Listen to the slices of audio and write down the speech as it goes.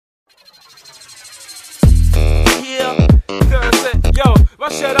Yo, hva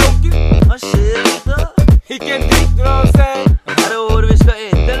skjer da, onkel? Hva skjer da? Ikke en dritt, du know what I'm saying? Her er året vi skal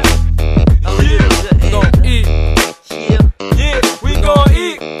ete, eller? Ja, vi skal ete. Yeah, we gon'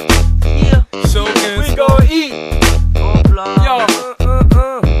 eat. Shogunz, we gon' eat.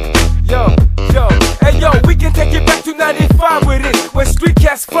 Hey yo, we can take it back to 95 with it. When street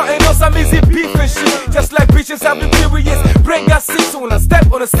cats frontin' us, I'm easy beef and shit. Just like bitches, I'm imperious. Brain got sick, so when I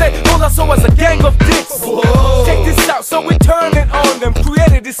step on the stage, all I saw was a gang of dicks. Whoa. Check this out, so we turning on them.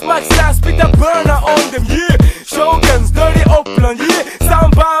 Created this mic style, spit that burner on them. Yeah, Shogunz, dirty Oakland, yeah.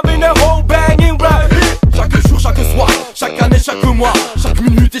 Sound bomb in the whole banging rap. Chaque jour, chaque soir, chaque année, chaque mois, chaque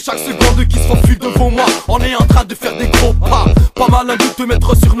minute et chaque seconde qui se s'enfuit devant moi. On est en train de faire des gros pas. Pas malin de te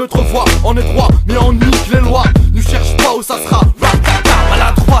mettre sur notre voie. On est droit, mais on nique les lois. Ne cherche pas où ça sera.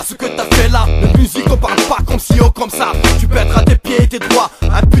 Maladroit, ce que t'as fait là. La musique, on parle pas comme si haut comme ça. Tu perdras tes pieds et tes doigts.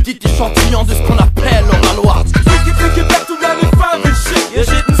 Un petit échantillon de ce qu'on appelle la loi. Je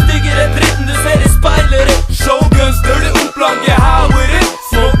zit een sticker en dritten, dus het is spijler. Shogunz, dirty Oakland, get high with it.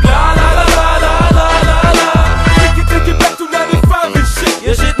 Smoke la la la la la la la la. Take it back to 95 and shit.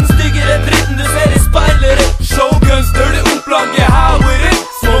 Je zit een sticker en dritten, dus het is spijler. Shogunz, dirty Oakland, get high with it.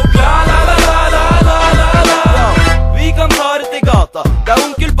 Smoke la la la la la la la la. Vi kan ta det til gata. Det er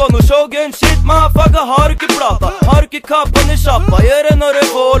onkel på noe Shogun shit. Motherfucker, har du ikke plata? Har du ikke kappen i sjappa? Gjør det når du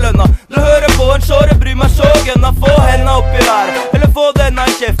får lønna. Du hører på en sjåre, bryr meg Shogunna. Få henda opp i været, eller få denne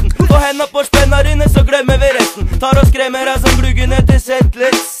i kjeften. Få henda på spenna dine, så glemmer vi resten. Tar og skremmer deg som gluggene til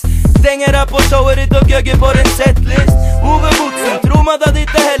setlist. Stenger deg på showet ditt og gøgger på en setlist. Ove Botsen, tro meg da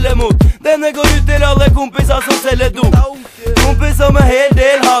ditt er helle mot. Denne går ut til alle kompiser som selger dop. Kompis som en hel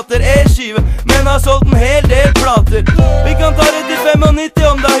del hater e-skive, men har solgt en hel del plater. Vi kan ta det til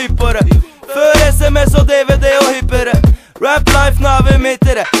 95 om det er hyppere. Før SMS og DVD og hyppere. Rap life, nave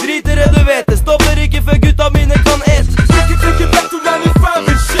mittere. Dritere, du vet det. Stopper ikke før gutta mine kan et. Take it back to 95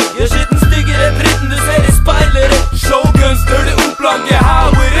 and shit. Jeg skitten stygger en dritten, du ser i speiler. Shogunz, dirty Oakland, get high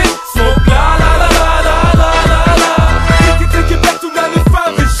with it. Smoke la la la la la la la la. Take it back to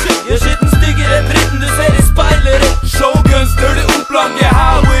 95 and shit. Jeg skitten stygger en dritten, du ser i speiler. Shogunz, dirty Oakland, get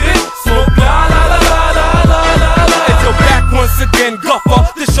high with it. Smoke la la la la la la la la. It's your back once again, guffer.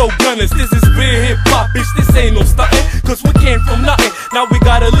 The Shogunz, this is real hip-hop, bitch. This ain't no stuntin', cause we came from nothing. Now we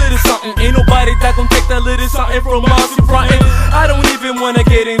got a little something. Ain't nobody that gon' take that little something from us in frontin'. I don't even wanna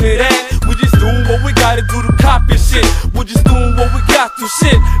get into that. We just doing what we gotta do to copy shit. We're just doing what we got to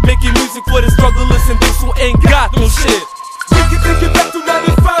shit. Making music for the struggle